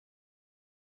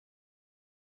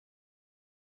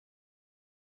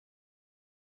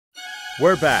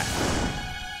We're back.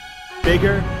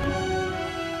 Bigger,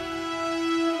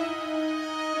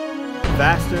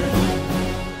 faster,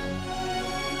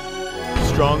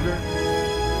 stronger,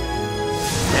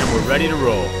 and we're ready to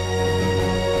roll.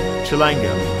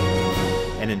 Chillango,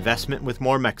 an investment with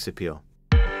more Mexappeal.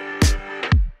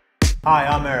 Hi,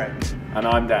 I'm Eric. And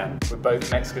I'm Dan. We're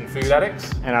both Mexican food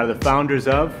addicts And are the founders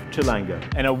of Chillango,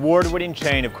 an award-winning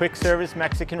chain of quick-service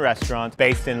Mexican restaurants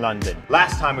based in London.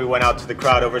 Last time we went out to the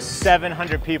crowd, over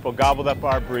 700 people gobbled up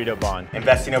our burrito bond,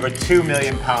 investing over £2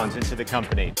 million into the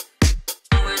company.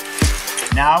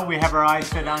 Now we have our eyes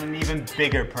set on an even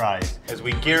bigger prize as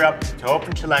we gear up to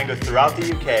open Chillango throughout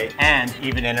the UK and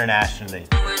even internationally.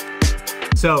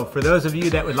 So, for those of you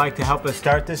that would like to help us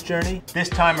start this journey, this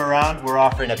time around we're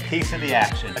offering a piece of the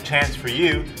action, a chance for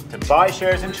you to buy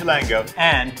shares in Chillango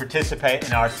and participate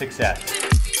in our success.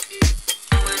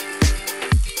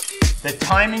 The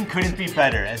timing couldn't be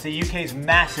better as the UK's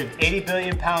massive £80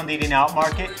 billion eating out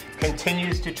market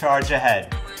continues to charge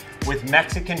ahead, with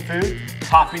Mexican food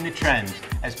topping the trends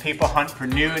as people hunt for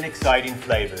new and exciting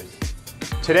flavors.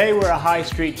 Today we're a high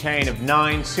street chain of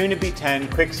 9, soon to be 10,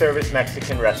 quick service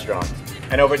Mexican restaurants.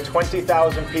 And over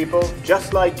 20,000 people,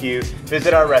 just like you,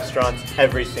 visit our restaurants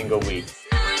every single week.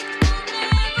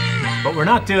 But we're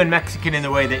not doing Mexican in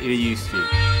the way that you're used to.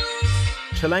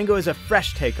 Chillango is a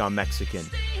fresh take on Mexican,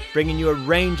 bringing you a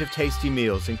range of tasty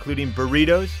meals, including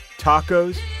burritos,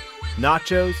 tacos,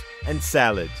 nachos, and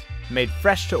salads, made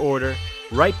fresh to order,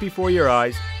 right before your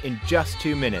eyes in just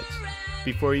 2 minutes,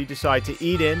 before you decide to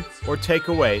eat in or take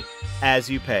away as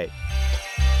you pay.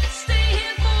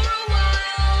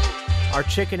 Our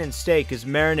chicken and steak is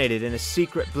marinated in a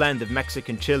secret blend of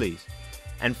Mexican chilies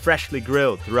and freshly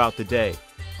grilled throughout the day.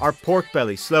 Our pork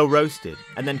belly slow roasted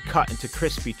and then cut into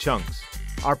crispy chunks.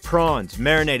 Our prawns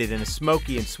marinated in a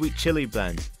smoky and sweet chili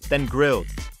blend, then grilled.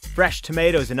 Fresh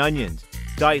tomatoes and onions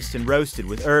diced and roasted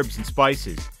with herbs and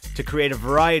spices to create a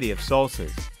variety of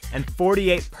salsas. And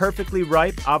 48 perfectly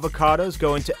ripe avocados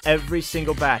go into every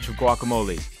single batch of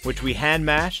guacamole, which we hand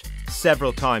mash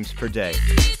several times per day.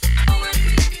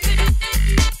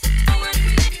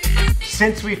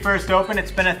 Since we first opened,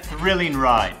 it's been a thrilling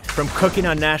ride. From cooking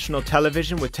on national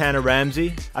television with Tana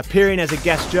Ramsey, appearing as a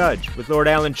guest judge with Lord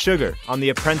Alan Sugar on The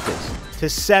Apprentice, to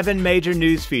 7 major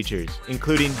news features,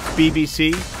 including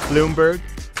BBC, Bloomberg,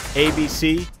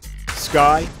 ABC,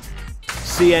 Sky,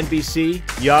 CNBC,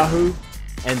 Yahoo,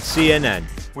 and CNN.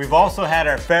 We've also had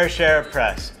our fair share of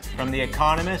press, from The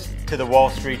Economist to The Wall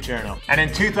Street Journal. And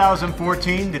in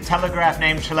 2014, The Telegraph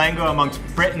named Chillango amongst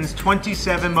Britain's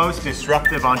 27 most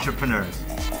disruptive entrepreneurs.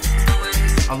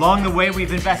 Along the way,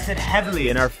 we've invested heavily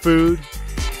in our food,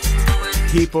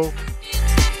 people,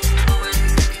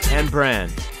 and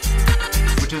brand,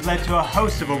 which has led to a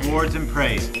host of awards and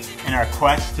praise in our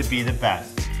quest to be the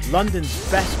best. London's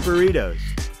best burritos,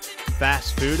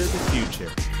 fast food of the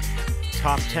future,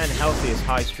 top 10 healthiest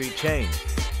high street chains,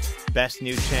 best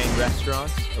new chain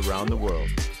restaurants around the world,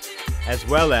 as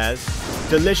well as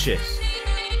delicious,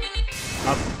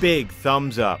 a big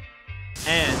thumbs up,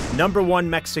 and #1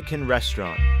 Mexican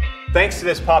restaurant. Thanks to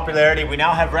this popularity, we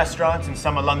now have restaurants in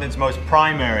some of London's most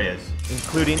prime areas,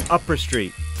 including Upper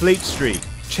Street, Fleet Street,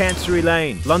 Chancery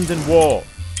Lane, London Wall,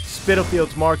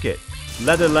 Spitalfields Market,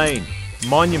 Leather Lane,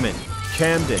 Monument,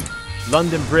 Camden,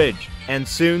 London Bridge, and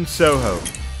soon Soho,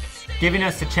 giving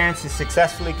us the chance to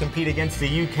successfully compete against the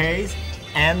UK's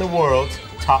and the world's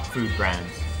top food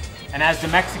brands. And as the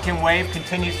Mexican wave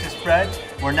continues to spread,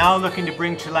 we're now looking to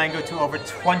bring Chillango to over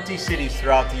 20 cities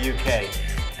throughout the UK.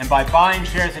 And by buying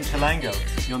shares in Chillango,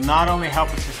 you'll not only help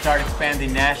us to start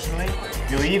expanding nationally,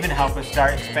 you'll even help us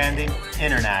start expanding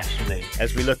internationally,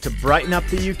 as we look to brighten up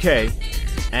the UK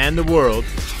and the world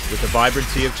with the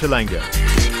vibrancy of Chillango.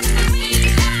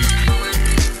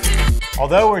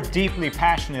 Although we're deeply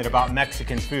passionate about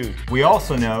Mexican food, we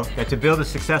also know that to build a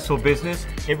successful business,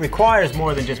 it requires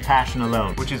more than just passion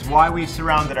alone, which is why we've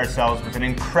surrounded ourselves with an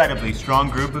incredibly strong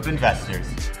group of investors.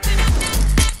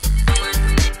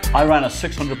 I ran a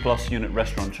 600+ unit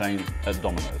restaurant chain at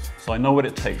Domino's, so I know what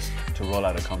it takes to roll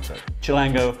out a concept.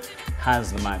 Chillango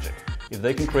has the magic. If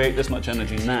they can create this much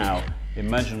energy now,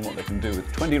 imagine what they can do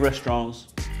with 20 restaurants,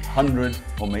 100,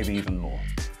 or maybe even more.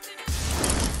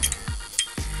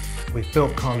 We've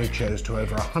built Carluccio's to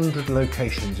over 100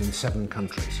 locations in 7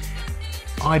 countries.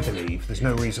 I believe there's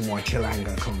no reason why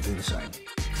Chillango can't do the same.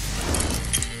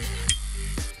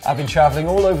 I've been travelling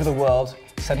all over the world,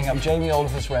 setting up Jamie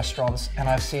Oliver's restaurants, and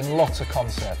I've seen lots of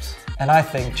concepts. And I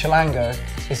think Chillango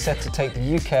is set to take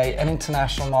the UK and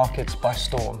international markets by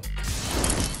storm.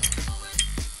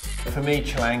 For me,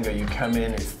 Chillango, you come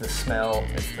in, it's the smell,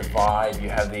 it's the vibe, you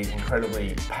have these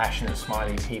incredibly passionate,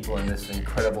 smiley people and this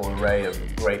incredible array of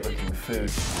great-looking food.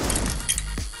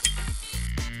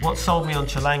 What sold me on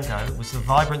Chillango was the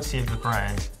vibrancy of the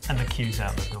brand and the queues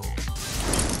out the door.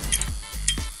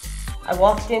 I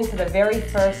walked into the very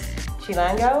first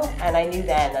Chillango and I knew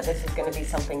then that this was going to be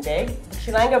something big. The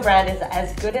Chillango brand is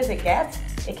as good as it gets.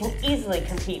 It can easily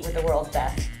compete with the world's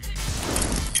best.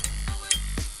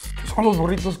 Son los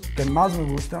burritos que más me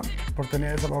gustan por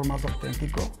tener el sabor más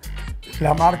auténtico.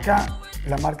 La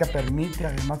marca permite,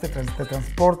 además te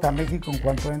transporta a México en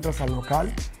cuanto entras al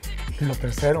local. Y lo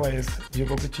tercero es, yo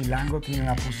creo que Chillango tiene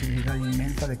la posibilidad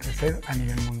inmensa de crecer a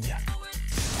nivel mundial.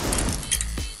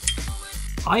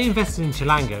 I invested in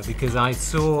Chillango because I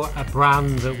saw a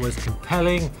brand that was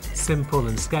compelling, simple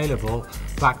and scalable,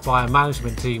 backed by a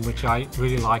management team which I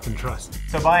really like and trust.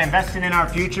 So by investing in our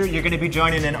future, you're going to be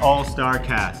joining an all-star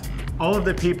cast. All of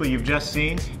the people you've just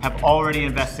seen have already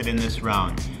invested in this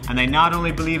round, and they not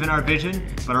only believe in our vision,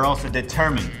 but are also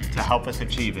determined to help us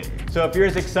achieve it. So if you're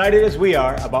as excited as we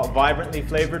are about vibrantly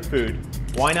flavored food,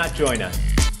 why not join us